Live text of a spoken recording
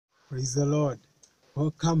Praise the Lord.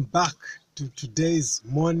 Welcome back to today's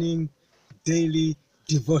morning daily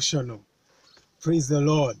devotional. Praise the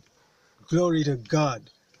Lord. Glory to God.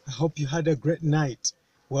 I hope you had a great night.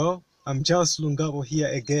 Well, I'm just Lungabo here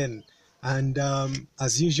again. And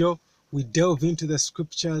as usual, we delve into the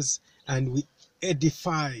scriptures and we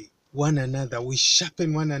edify one another. We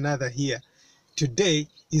sharpen one another here. Today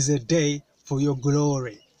is a day for your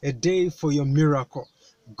glory, a day for your miracle.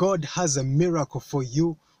 God has a miracle for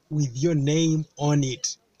you with your name on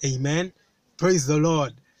it. Amen. Praise the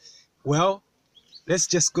Lord. Well, let's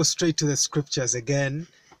just go straight to the scriptures again.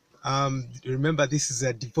 Remember, this is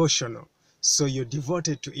a devotional, so you're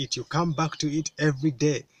devoted to it. You come back to it every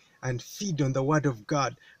day and feed on the word of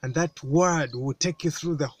God, and that word will take you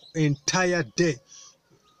through the entire day,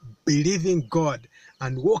 believing God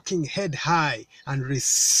and walking head high and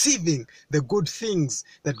receiving the good things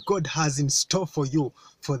that God has in store for you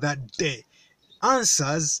for that day.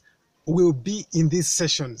 Answers will be in these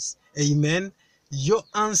sessions. Amen. Your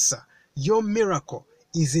answer, your miracle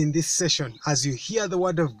is in this session. As you hear the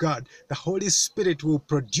word of God, the Holy Spirit will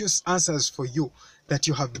produce answers for you that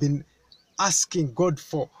you have been asking God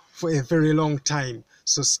for a very long time.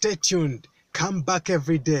 So stay tuned. Come back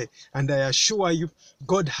every day, and I assure you,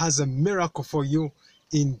 God has a miracle for you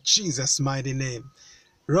in Jesus' mighty name.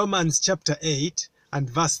 Romans chapter 8 and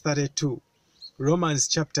verse 32. Romans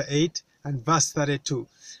chapter 8 and verse 32.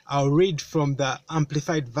 I'll read from the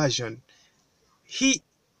Amplified Version. He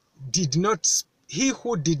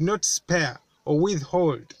who did not spare or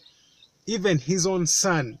withhold even his own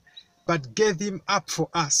son, but gave him up for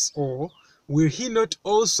us all, will he not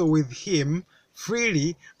also with him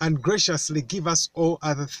freely and graciously give us all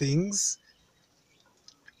other things?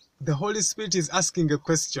 The Holy Spirit is asking a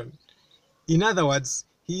question. In other words,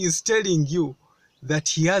 he is telling you that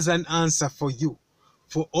he has an answer for you,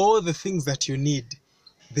 for all the things that you need.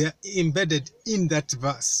 They are embedded in that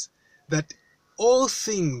verse, that all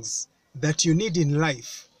things that you need in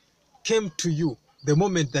life came to you the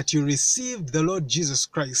moment that you received the Lord Jesus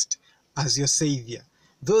Christ as your Savior.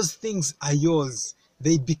 Those things are yours.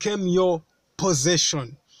 They became your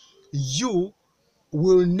possession. You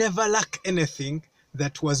will never lack anything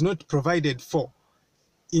that was not provided for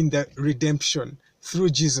in the redemption through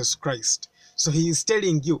Jesus Christ. So he is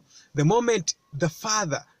telling you, the moment the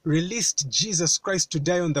Father released Jesus Christ to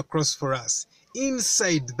die on the cross for us,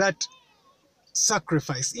 inside that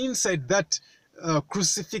sacrifice, inside that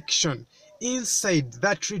crucifixion, inside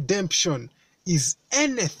that redemption is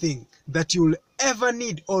anything that you'll ever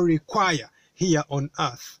need or require here on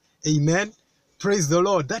earth. Amen. Praise the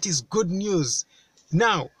Lord. That is good news.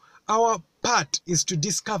 Now, our part is to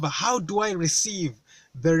discover, how do I receive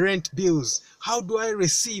the rent bills? How do I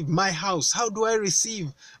receive my house? How do I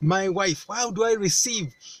receive my wife? How do I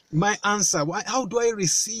receive my answer? How do I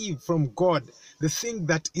receive from God the thing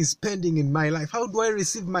that is pending in my life? How do I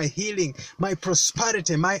receive my healing, my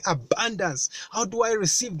prosperity, my abundance? How do I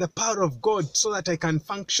receive the power of God so that I can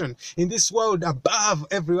function in this world above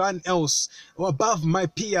everyone else or above my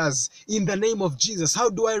peers in the name of Jesus? How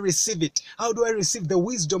do I receive it? How do I receive the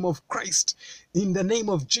wisdom of Christ in the name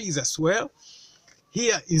of Jesus? Well,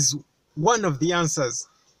 here is one of the answers.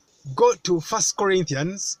 Go to 1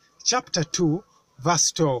 Corinthians chapter 2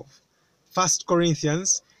 verse 12. 1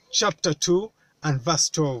 Corinthians chapter 2 and verse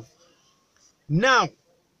 12. Now,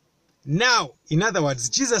 in other words,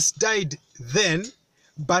 Jesus died then,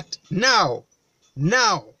 but now,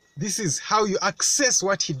 this is how you access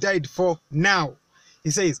what he died for now.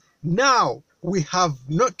 He says, now we have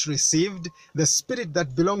not received the spirit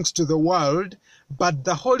that belongs to the world, but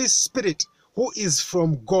the Holy Spirit who is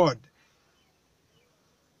from God,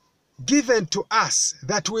 given to us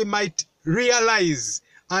that we might realize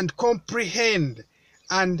and comprehend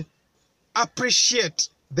and appreciate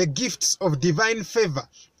the gifts of divine favor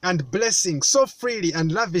and blessing so freely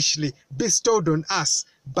and lavishly bestowed on us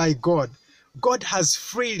by God. God has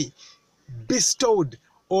freely bestowed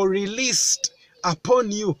or released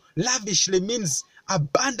upon you. Lavishly means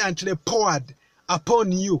abundantly poured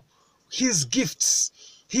upon you. His gifts,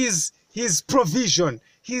 his provision,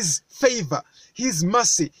 his favor, his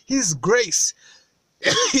mercy, his grace,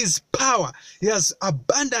 his power. He has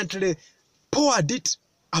abundantly poured it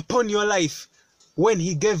upon your life when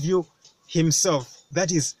he gave you himself.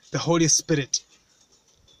 That is the Holy Spirit.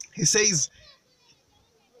 He says,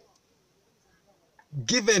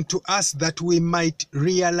 given to us that we might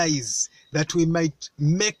realize, that we might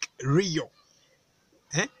make real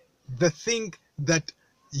the thing that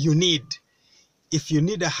you need. If you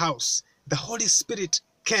need a house, the Holy Spirit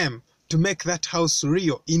came to make that house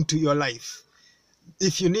real into your life.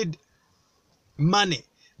 If you need money,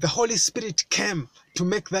 The Holy Spirit came to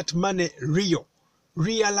make that money real,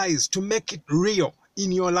 realize, to make it real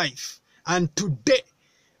in your life. And today,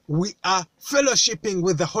 we are fellowshipping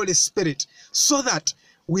with the Holy Spirit so that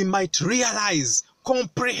we might realize,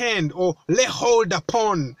 comprehend, or lay hold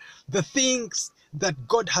upon the things that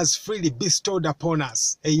God has freely bestowed upon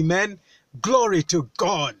us. Amen. Glory to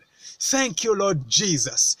God. Thank you, Lord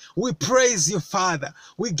Jesus. We praise you, Father.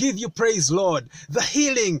 We give you praise, Lord. The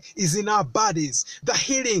healing is in our bodies. The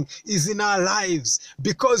healing is in our lives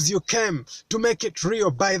because you came to make it real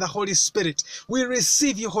by the Holy Spirit. We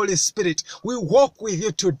receive you, Holy Spirit. We walk with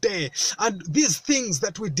you today. And these things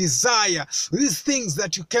that we desire, these things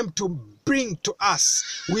that you came to bring to us,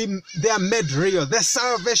 they are made real. The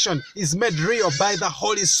salvation is made real by the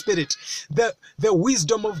Holy Spirit. The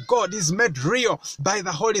wisdom of God is made real by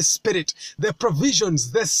the Holy Spirit. The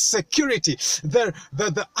provisions, the security,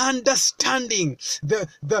 the understanding,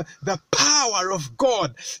 the power of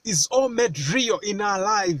God is all made real in our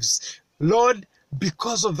lives, Lord,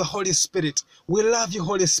 because of the Holy Spirit. We love you,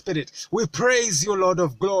 Holy Spirit. We praise you, Lord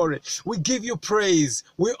of glory. We give you praise.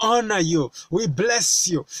 We honor you. We bless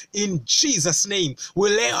you. In Jesus' name, we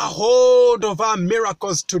lay a hold of our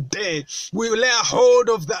miracles today. We lay a hold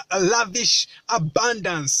of the lavish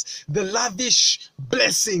abundance, the lavish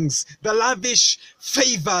blessings, the lavish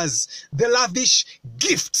favors, the lavish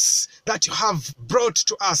gifts that you have brought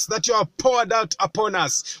to us, that you have poured out upon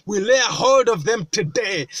us. We lay a hold of them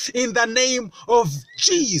today in the name of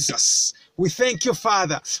Jesus. We thank you,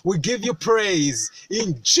 Father. We give you praise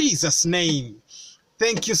in Jesus' name.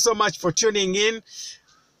 Thank you so much for tuning in.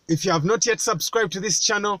 If you have not yet subscribed to this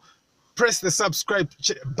channel, press the subscribe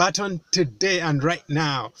button today and right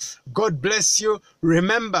now. God bless you.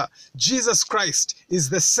 Remember, Jesus Christ is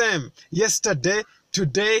the same yesterday,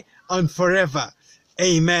 today, and forever.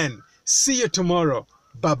 Amen. See you tomorrow.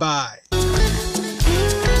 Bye-bye.